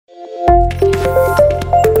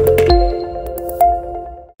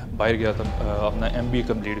बाहर गया था अपना MBA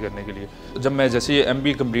कंप्लीट करने के लिए। जब मैं जैसे ये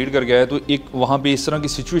MBA कंप्लीट कर गया तो एक वहाँ पे इस तरह की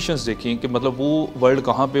सिचुएशंस देखी कि मतलब वो वर्ल्ड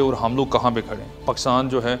कहाँ पे और हम लोग कहाँ पे खड़े हैं। पाकिस्तान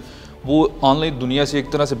जो है वो ऑनलाइन दुनिया से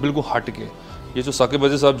एक तरह से बिल्कुल हट के, ये जो साकिब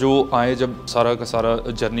अज़हर साहब जो आए जब सारा का सारा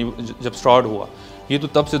जर्नी जब स्टार्ट हुआ, ये तो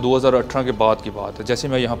तब से 2018 के बाद की बात है। जैसे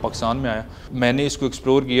मैं यहाँ पाकिस्तान में आया, मैंने इसको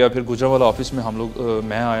एक्सप्लोर किया, फिर गुजरावाला ऑफिस में हम लोग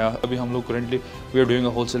मैं आया। अभी हम लोग currently we are doing a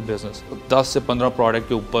wholesale business. 10 से 15 प्रोडक्ट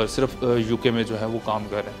के ऊपर सिर्फ UK में जो है वो काम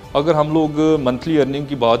कर रहे हैं। अगर हम लोग मंथली अर्निंग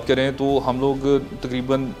की बात करें तो हम लोग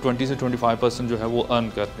तकरीबन 20 से 25% जो है वो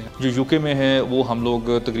अर्न करते हैं। जो UK में है वो हम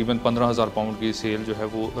लोग तकरीबन 15,000 पाउंड की सेल जो है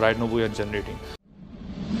वो right now we are generating.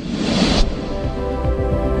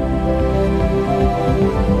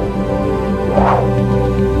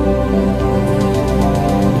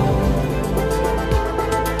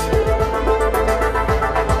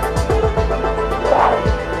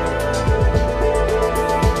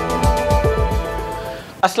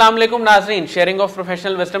 अस्सलाम वालेकुम नाजरीन, शेयरिंग ऑफ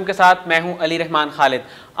प्रोफेशनल विजडम के साथ मैं हूं अली रहमान खालिद।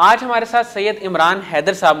 आज हमारे साथ सैयद इमरान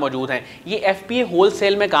हैदर साहब मौजूद हैं। ये FBA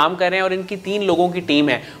होलसेल में काम कर रहे हैं और इनकी 3 लोगों की टीम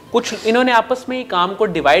है। कुछ इन्होंने आपस में ही काम को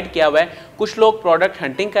डिवाइड किया हुआ है। कुछ लोग प्रोडक्ट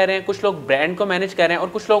हंटिंग कर रहे हैं, कुछ लोग ब्रांड को मैनेज कर रहे हैं और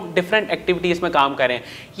कुछ लोग डिफरेंट एक्टिविटीज़ में काम कर रहे हैं।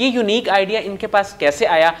 ये यूनिक आइडिया इनके पास कैसे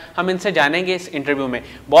आया, हम इनसे जानेंगे इस इंटरव्यू में।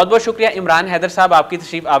 बहुत बहुत शुक्रिया इमरान हैदर साहब आपकी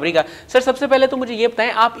तशरीफ आवरी का। सर, सबसे पहले तो मुझे ये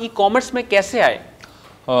बताएं, आप e-commerce में कैसे आए?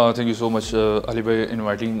 Thank you so much, Ali bhai,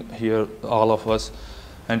 inviting here all of us,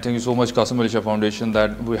 and thank you so much, Qasim Ali Shah Foundation,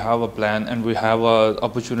 that we have a plan and we have a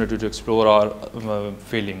opportunity to explore our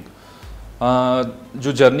feeling.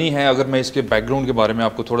 जो journey है, अगर मैं इसके background के बारे में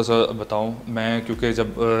आपको थोड़ा सा बताऊं, मैं क्योंकि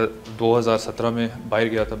जब 2017 में बाहर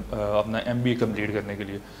गया था अपना MBA कंप्लीट करने के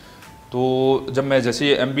लिए, तो जब मैं जैसे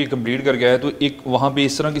ये MBA कंप्लीट कर गया तो एक वहाँ पे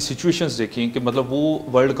इस तरह की सिचुएशंस देखी कि मतलब वो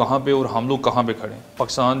वर्ल्ड कहाँ पे और हम लोग कहाँ पे खड़े हैं।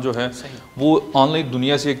 पाकिस्तान जो है वो ऑनलाइन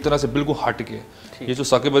दुनिया से एक तरह से बिल्कुल हट के, ये जो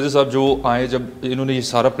साकिब अज़हर साहब जो आए, जब इन्होंने ये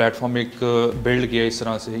सारा प्लेटफॉर्म एक बिल्ड किया इस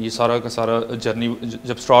तरह से, ये सारा का सारा जर्नी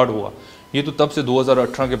जब स्टार्ट हुआ, ये तो तब से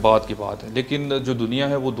 2018 के बाद की बात है। लेकिन जो दुनिया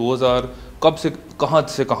है वो 2000 कब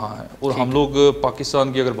से कहाँ है, और हम लोग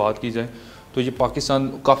पाकिस्तान की अगर बात की जाए तो ये पाकिस्तान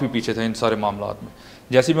काफ़ी पीछे था इन सारे मामलात में।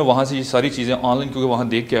 जैसे मैं वहाँ से ये सारी चीज़ें ऑनलाइन क्योंकि वहाँ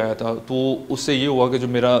देख के आया था, तो उससे ये हुआ कि जो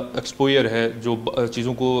मेरा एक्सपोजर है, जो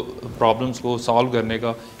चीज़ों को, प्रॉब्लम्स को सॉल्व करने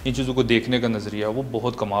का, इन चीज़ों को देखने का नज़रिया, वो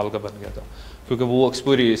बहुत कमाल का बन गया था, क्योंकि वो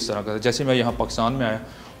एक्सपोजर इस तरह का था। जैसे मैं यहाँ पाकिस्तान में आया,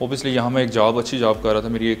 ओबियसली यहाँ मैं एक अच्छी जॉब कर रहा था,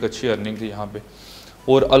 मेरी एक अच्छी अर्निंग थी यहाँ पे,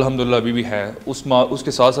 और अल्हम्दुलिल्लाह अभी भी है।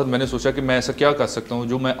 उसके साथ साथ मैंने सोचा कि मैं ऐसा क्या कर सकता हूँ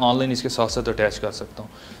जो मैं ऑनलाइन इसके साथ साथ अटैच कर सकता हूँ।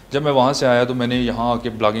 जब मैं वहाँ से आया तो मैंने यहाँ आके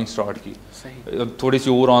ब्लॉगिंग स्टार्ट की, थोड़ी सी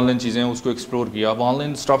और ऑनलाइन चीज़ें उसको एक्सप्लोर किया। अब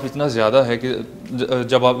ऑनलाइन स्टफ इतना ज़्यादा है कि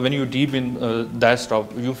जब आप when you deep in that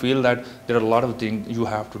stuff you feel that there are lot of thing you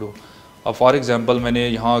have to do. अब फॉर एग्जांपल मैंने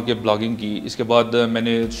यहाँ आके ब्लॉगिंग की, इसके बाद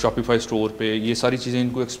मैंने शॉपिफाई स्टोर पे ये सारी चीज़ें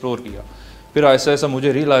इनको एक्सप्लोर किया। फिर ऐसा ऐसा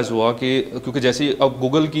मुझे रियलाइज़ हुआ कि क्योंकि जैसे अब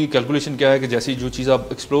गूगल की कैलकुलेशन क्या है कि जैसी जो चीज़ आप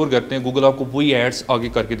एक्सप्लोर करते हैं, गूगल आपको वही एड्स आगे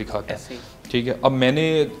करके दिखाता है, ठीक है। अब मैंने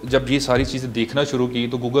जब ये सारी चीज़ें देखना शुरू की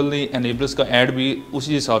तो गूगल ने एनेबल्स का ऐड भी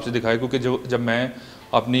उसी हिसाब से दिखाया, क्योंकि जब मैं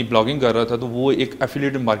अपनी ब्लॉगिंग कर रहा था तो वो एक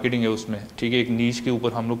एफिलिएट मार्केटिंग है उसमें, ठीक है, एक नीश के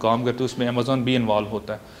ऊपर हम लोग काम करते हैं, उसमें अमेज़ॉन भी इन्वॉल्व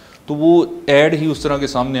होता है। तो वो ऐड ही उस तरह के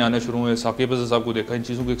सामने आने शुरू हुए। साकिब अज़हर साहब को देखा, इन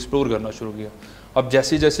चीज़ों को एक्सप्लोर करना शुरू किया। अब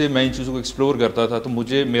जैसे जैसे मैं इन चीज़ों को एक्सप्लोर करता था तो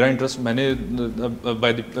मुझे मेरा इंटरेस्ट, मैंने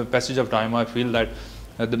by the passage of time I feel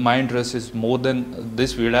that my interest is more than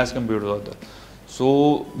this field as compare to other. सो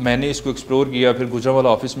मैंने इसको एक्सप्लोर किया। फिर गुजरावाला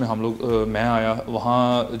ऑफिस में हम लोग मैं आया।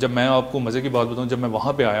 वहाँ जब मैं आपको मज़े की बात बताऊँ, जब मैं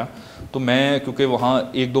वहाँ पे आया तो मैं क्योंकि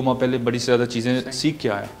वहाँ 1-2 माह पहले बड़ी ज़्यादा चीज़ें सीख के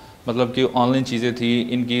आया, मतलब कि ऑनलाइन चीज़ें थी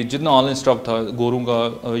इनकी, जितना ऑनलाइन स्टफ था गोरों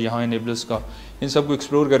का, यहाँ इनेबल्स का, इन सब को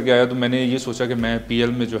एक्सप्लोर करके आया। तो मैंने ये सोचा कि मैं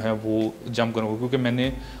PL में जो है वो जंप करूँगा, क्योंकि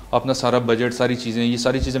मैंने अपना सारा बजट, सारी चीज़ें, ये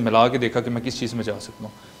सारी चीज़ें मिला के देखा कि मैं किस चीज़ में जा सकता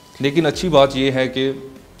हूँ। लेकिन अच्छी बात ये है कि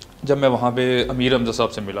जब मैं वहाँ पे अमीर हमजा साहब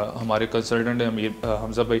से मिला, हमारे कंसल्टेंट हैं अमीर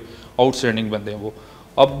हमजा भाई, आउटस्टैंडिंग बंदे हैं वो।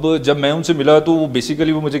 अब जब मैं उनसे मिला तो वो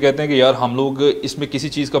बेसिकली वो मुझे कहते हैं कि यार हम लोग इसमें किसी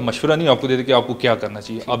चीज़ का मशवरा नहीं आपको देते कि आपको क्या करना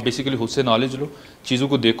चाहिए, आप बेसिकली खुद से नॉलेज लो, चीज़ों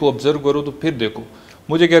को देखो, ऑब्जर्व करो, तो फिर देखो।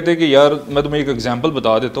 मुझे कहते हैं कि यार मैं तुम्हें एक एग्जांपल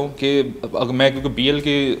बता देता हूँ कि अगर मैं क्योंकि PL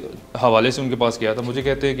के हवाले से उनके पास गया था, मुझे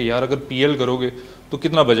कहते हैं कि यार अगर PL करोगे तो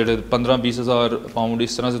कितना बजट है, 15-20 हज़ार पाउंड,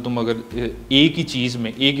 इस तरह से तुम अगर एक ही चीज़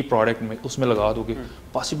में, एक ही प्रोडक्ट में उसमें लगा दोगे,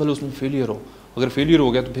 पॉसिबल है उसमें फेलियर हो, अगर फेलियर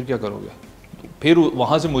हो गया तो फिर क्या करोगे। फिर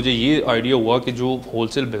वहाँ से मुझे ये आइडिया हुआ कि जो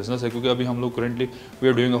होलसेल बिजनेस है, क्योंकि अभी हम लोग currently we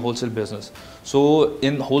are doing a wholesale business, so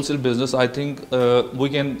in wholesale business I think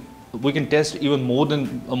we can test even more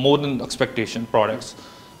than expectation products.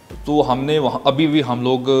 तो हमने वहाँ अभी भी हम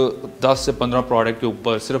लोग 10 से 15 प्रोडक्ट के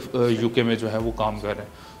ऊपर सिर्फ UK में जो है वो काम कर रहे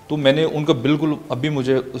हैं। तो मैंने उनका बिल्कुल अभी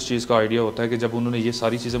मुझे उस चीज़ का आइडिया होता है कि जब उन्होंने ये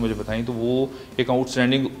सारी चीज़ें मुझे बताई तो वो एक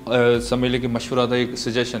आउटस्टैंडिंग समझ लें कि मशवरा था, एक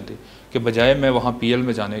सजेशन थी कि बजाय मैं वहाँ PL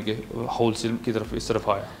में जाने के होलसेल की तरफ इस तरफ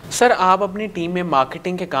आया। सर आप अपनी टीम में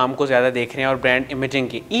मार्केटिंग के काम को ज़्यादा देख रहे हैं और ब्रांड इमेजिंग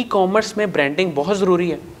की, ई-कॉमर्स में ब्रांडिंग बहुत ज़रूरी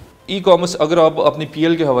है। ई-कॉमर्स अगर आप अपनी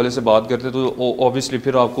PL के हवाले से बात करते हैं तो ऑब्वियसली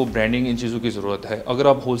फिर आपको ब्रांडिंग इन चीज़ों की ज़रूरत है। अगर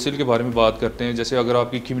आप होलसेल के बारे में बात करते हैं, जैसे अगर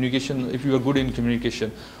आपकी communication, if you are good in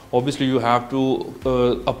communication, obviously you have to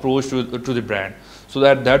approach to the brand so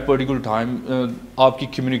that particular time आपकी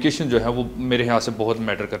कम्युनिकेशन जो है वो मेरे ख्याल से बहुत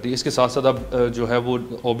मैटर करती है। इसके साथ साथ आप जो है वो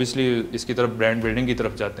ऑब्वियसली इसकी तरफ ब्रांड बिल्डिंग की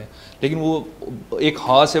तरफ जाते हैं, लेकिन वो एक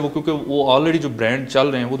ख़ास है वो, क्योंकि वो ऑलरेडी जो ब्रांड चल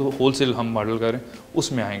रहे हैं वो तो होलसेल हम मॉडल कर रहे हैं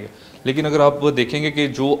उसमें आएंगे। लेकिन अगर आप देखेंगे कि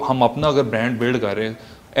जो हम अपना अगर ब्रांड बिल्ड कर रहे हैं,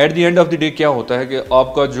 at the end of the day क्या होता है कि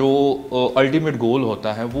आपका जो अल्टीमेट गोल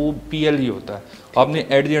होता है वो PL ही होता है। आपने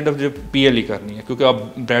at the end of the day PL ही करनी है, क्योंकि आप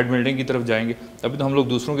ब्रांड बिल्डिंग की तरफ जाएंगे। अभी तो हम लोग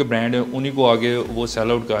दूसरों के ब्रांड हैं उन्हीं को आगे वो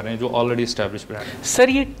सेल आउट कर रहे हैं जो ऑलरेडी एस्टैब्लिश ब्रांड है। सर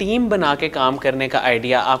ये टीम बना के काम करने का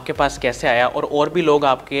आइडिया आपके पास कैसे आया, और भी लोग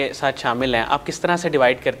आपके साथ शामिल हैं, आप किस तरह से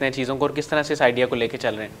डिवाइड करते हैं चीज़ों को और किस तरह से इस आइडिया को लेके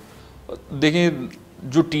चल रहे हैं? देखिए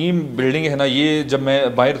जो टीम बिल्डिंग है ना, ये जब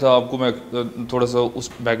मैं बाहर था, आपको मैं थोड़ा सा उस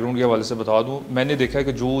बैकग्राउंड के हवाले से बता दूं, मैंने देखा है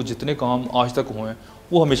कि जो जितने काम आज तक हुए हैं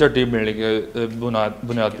वो हमेशा टीम बिल्डिंग के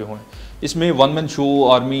बुनियाद पे हुए हैं। इसमें वन मैन शो,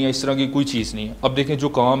 आर्मी या इस तरह की कोई चीज़ नहीं है। अब देखें जो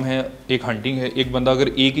काम है, एक हंटिंग है, एक बंदा अगर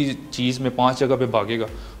एक ही चीज़ में 5 जगह पे भागेगा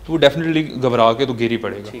तो वो डेफिनेटली घबरा के तो गिर ही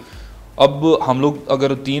पड़ेगा। अब हम लोग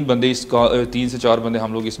अगर 3 से 4 बंदे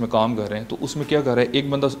हम लोग इसमें काम कर रहे हैं तो उसमें क्या कर रहा है, एक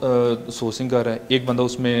बंदा सोर्सिंग कर रहा है, एक बंदा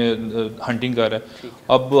उसमें हंटिंग कर रहा है।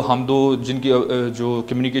 अब हम दो जिनकी जो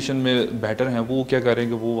कम्युनिकेशन में बेटर हैं वो क्या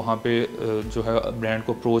करेंगे, वो वहाँ पे जो है ब्रांड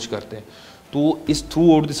को अप्रोच करते हैं। तो इस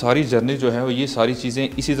थ्रू आउट सारी जर्नी जो है ये सारी चीज़ें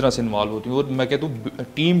इसी तरह से इन्वॉल्व होती हैं। और मैं कहता हूँ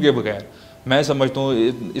टीम के बगैर, मैं समझता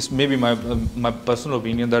हूँ इसमें भी my personal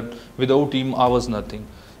opinion that without team I was nothing.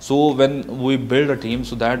 So when we build a team,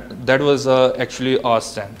 so that was actually our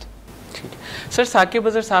strength. Sir Saqib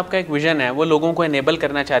Azhar साहब का एक विज़न है, वो लोगों को इनेबल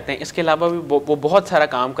करना चाहते हैं, इसके अलावा भी वो बहुत सारा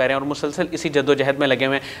काम कर रहे हैं और मुसलसल इसी जद्दोजहद में लगे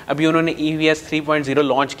हुए हैं। अभी उन्होंने EVS 3.0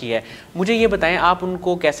 लॉन्च किया है। मुझे ये बताएं आप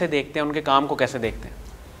उनको कैसे देखते हैं, उनके काम को कैसे देखते हैं?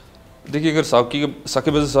 देखिए अगर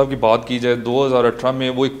साकिब अज़हर साहब की बात की जाए, 2018 में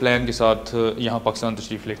वो एक प्लान के साथ यहाँ पाकिस्तान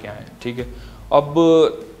तशरीफ़ लेके आए हैं, ठीक है। अब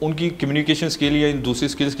उनकी कम्युनिकेशन स्किल या इन दूसरी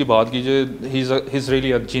स्किल्स की बात की जाए, he is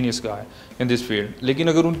really a genius guy in this field. लेकिन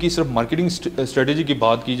अगर उनकी सिर्फ मार्केटिंग स्ट्रेटजी की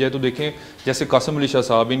बात की जाए तो देखें, जैसे कासिम अली शाह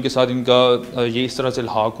साहब, इनके साथ इनका ये इस तरह से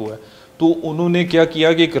इल्हाक हुआ है, तो उन्होंने क्या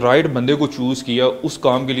किया कि एक राइट बंदे को चूज़ किया उस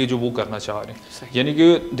काम के लिए जो वो करना चाह रहे हैं। यानी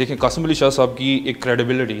कि देखें कासिम अली शाह साहब की एक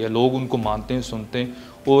क्रेडिबिलिटी है, लोग उनको मानते हैं, सुनते हैं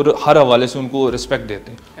और हर हवाले से उनको रिस्पेक्ट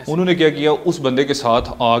देते हैं। उन्होंने क्या किया, उस बंदे के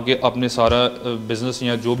साथ आके अपने सारा बिज़नेस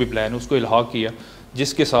या जो भी प्लान है उसको इल्हाक किया,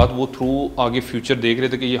 जिसके साथ वो थ्रू आगे फ्यूचर देख रहे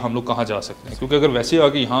थे कि ये हम लोग कहाँ जा सकते हैं। क्योंकि अगर वैसे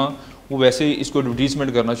आगे यहाँ वो वैसे इसको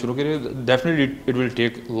एडवर्टीजमेंट करना शुरू करे, definitely it will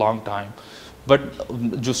take long time. But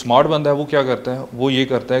जो स्मार्ट बंदा है वो क्या करता है, वो ये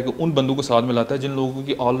करता है कि उन बंदों को साथ में लाता है जिन लोगों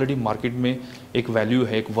की ऑलरेडी मार्केट में एक वैल्यू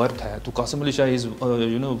है, एक वर्थ है। तो Qasim Ali Shah is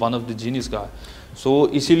one of the genius का है। सो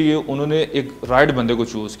इसीलिए उन्होंने एक राइट बंदे को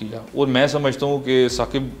चूज़ किया। और मैं समझता हूँ कि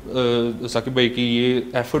साकिब भाई की ये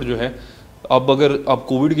एफ़र्ट जो है, अब अगर आप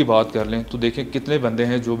कोविड की बात कर लें तो देखें कितने बंदे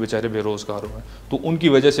हैं जो बेचारे बेरोज़गार हुए हैं। तो उनकी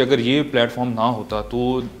वजह से अगर ये प्लेटफॉर्म ना होता तो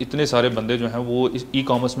इतने सारे बंदे जो हैं वो इस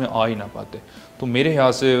ई-कॉमर्स में आ ही ना पाते। तो मेरे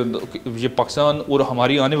ख्याल से ये पाकिस्तान और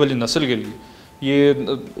हमारी आने वाली नस्ल के लिए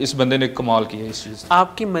ये इस बंदे ने कमाल किया इस चीज़।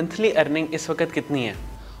 आपकी मंथली अर्निंग इस वक्त कितनी है?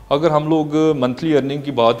 अगर हम लोग मंथली अर्निंग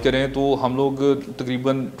की बात करें तो हम लोग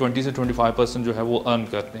तकरीबन 20 से 25% जो है वो अर्न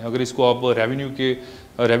करते हैं। अगर इसको आप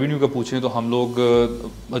रेवेन्यू का पूछें तो हम लोग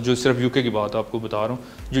जो सिर्फ यूके की बात आपको बता रहा हूँ,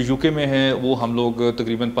 जो यूके में है वो हम लोग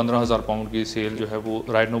तकरीबन 15,000 पाउंड की सेल जो है वो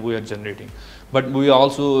right now we are generating. But we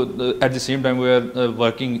also at the same time we are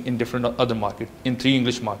working in different other market, in 3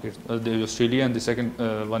 English market, Australia and the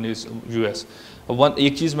second one is US।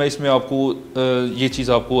 एक चीज़ मैं इसमें आपको ये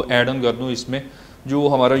चीज़ आपको ऐड ऑन कर दूँ इसमें, जो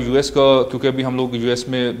हमारा US का, क्योंकि अभी हम लोग US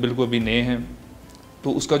में बिल्कुल अभी नए हैं,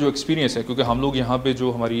 तो उसका जो एक्सपीरियंस है, क्योंकि हम लोग यहाँ पे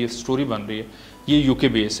जो हमारी ये स्टोरी बन रही है ये UK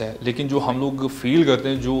बेस है, लेकिन जो हम लोग फील करते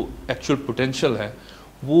हैं जो एक्चुअल पोटेंशियल है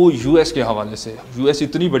वो US के हवाले से। US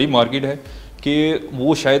इतनी बड़ी मार्केट है कि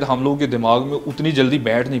वो शायद हम लोगों के दिमाग में उतनी जल्दी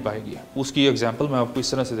बैठ नहीं पाएगी। उसकी एग्जांपल मैं आपको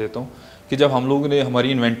इस तरह से देता हूँ कि जब हम लोगों ने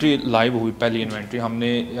हमारी इन्वेंट्री लाइव हुई, पहली इन्वेंट्री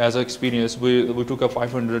हमने as a experience we took a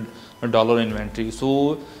 $500 inventory.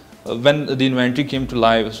 So when the inventory came to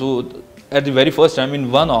live, so at the very first time in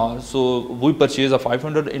 1 hour, so we purchased a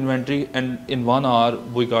 500 inventory and in 1 hour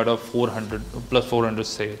we got a 400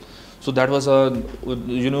 sale. So that was a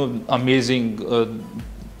amazing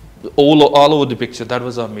all over the picture, that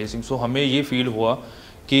was amazing. So हमें ये feel हुआ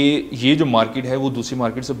कि ये जो market है वो दूसरी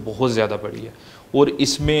market से बहुत ज़्यादा बड़ी है। और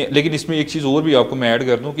इसमें लेकिन इसमें एक चीज़ और भी आपको मैं ऐड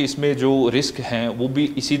कर दूं कि इसमें जो रिस्क हैं वो भी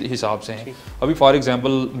इसी हिसाब से हैं। अभी फॉर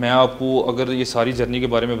एग्जांपल मैं आपको अगर ये सारी जर्नी के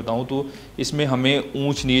बारे में बताऊं तो इसमें हमें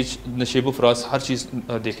ऊंच नीच नशेब व फराज हर चीज़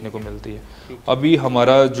देखने को मिलती है। अभी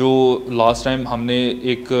हमारा जो लास्ट टाइम हमने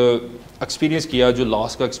एक एक्सपीरियंस किया, जो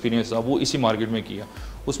लास्ट का एक्सपीरियंस था वो इसी मार्केट में किया।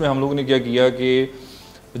 उसमें हम लोगों ने क्या किया कि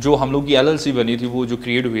जो हम लोग की LLC बनी थी, वो जो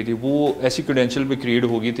क्रिएट हुई थी, वो ऐसी क्रेडेंशियल पे क्रिएट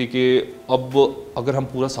हो गई थी कि अब अगर हम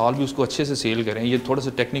पूरा साल भी उसको अच्छे से सेल करें, ये थोड़ा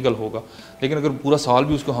सा टेक्निकल होगा, लेकिन अगर पूरा साल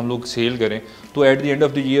भी उसको हम लोग सेल करें तो at the end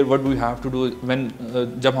of the year what we have to do when,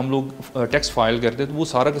 जब हम लोग टैक्स फाइल करते हैं तो वो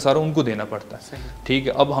सारा का सारा उनको देना पड़ता है। ठीक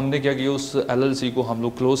है, अब हमने क्या किया, उस LLC को हम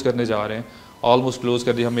लोग क्लोज़ करने जा रहे हैं, ऑलमोस्ट क्लोज़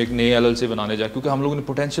कर दिया। हम एक नए LLC बनाने जाए क्योंकि हम लोगों ने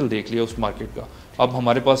पोटेंशियल देख लिया उस मार्केट का। अब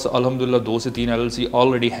हमारे पास अल्हम्दुलिल्लाह 2 से 3 LLC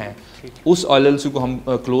ऑलरेडी हैं। उस LLC को हम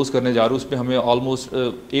क्लोज़ करने जा रहे हैं, उस पर हमें ऑलमोस्ट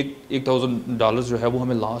 $1,000 जो है वो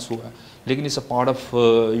हमें लॉस हुआ है, लेकिन it's a part of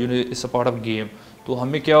it's a part of game. तो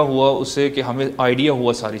हमें क्या हुआ उससे कि हमें आइडिया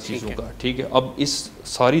हुआ सारी चीज़ों का। ठीक है, अब इस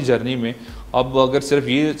सारी जर्नी में अब अगर सिर्फ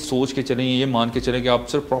ये सोच के चलें, ये मान के चलें कि आप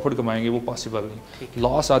सिर्फ प्रॉफिट कमाएंगे, वो पॉसिबल नहीं।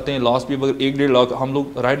 लॉस आते हैं, लॉस भी अगर 1-1.5 लाख हम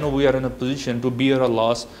लोग right no we are in a position to bear a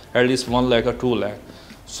loss at least 1 lakh or 2 lakh.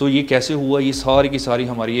 सो ये कैसे हुआ? ये सारी की सारी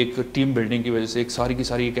हमारी एक टीम बिल्डिंग की वजह से, एक सारी की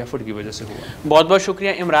सारी एक एफर्ट की वजह से हुआ। बहुत बहुत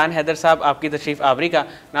शुक्रिया इमरान हैदर साहब आपकी तशरीफ़ आवरी का।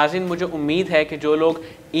 नाज़रीन, मुझे उम्मीद है कि जो लोग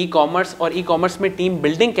ई-कॉमर्स और ई-कॉमर्स में टीम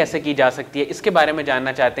बिल्डिंग कैसे की जा सकती है इसके बारे में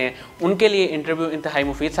जानना चाहते हैं, उनके लिए इंटरव्यू इंतहाई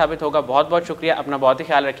मुफीद साबित होगा। बहुत बहुत शुक्रिया, अपना बहुत ही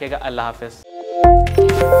ख्याल रखिएगा। अल्लाह हाफ़िज़।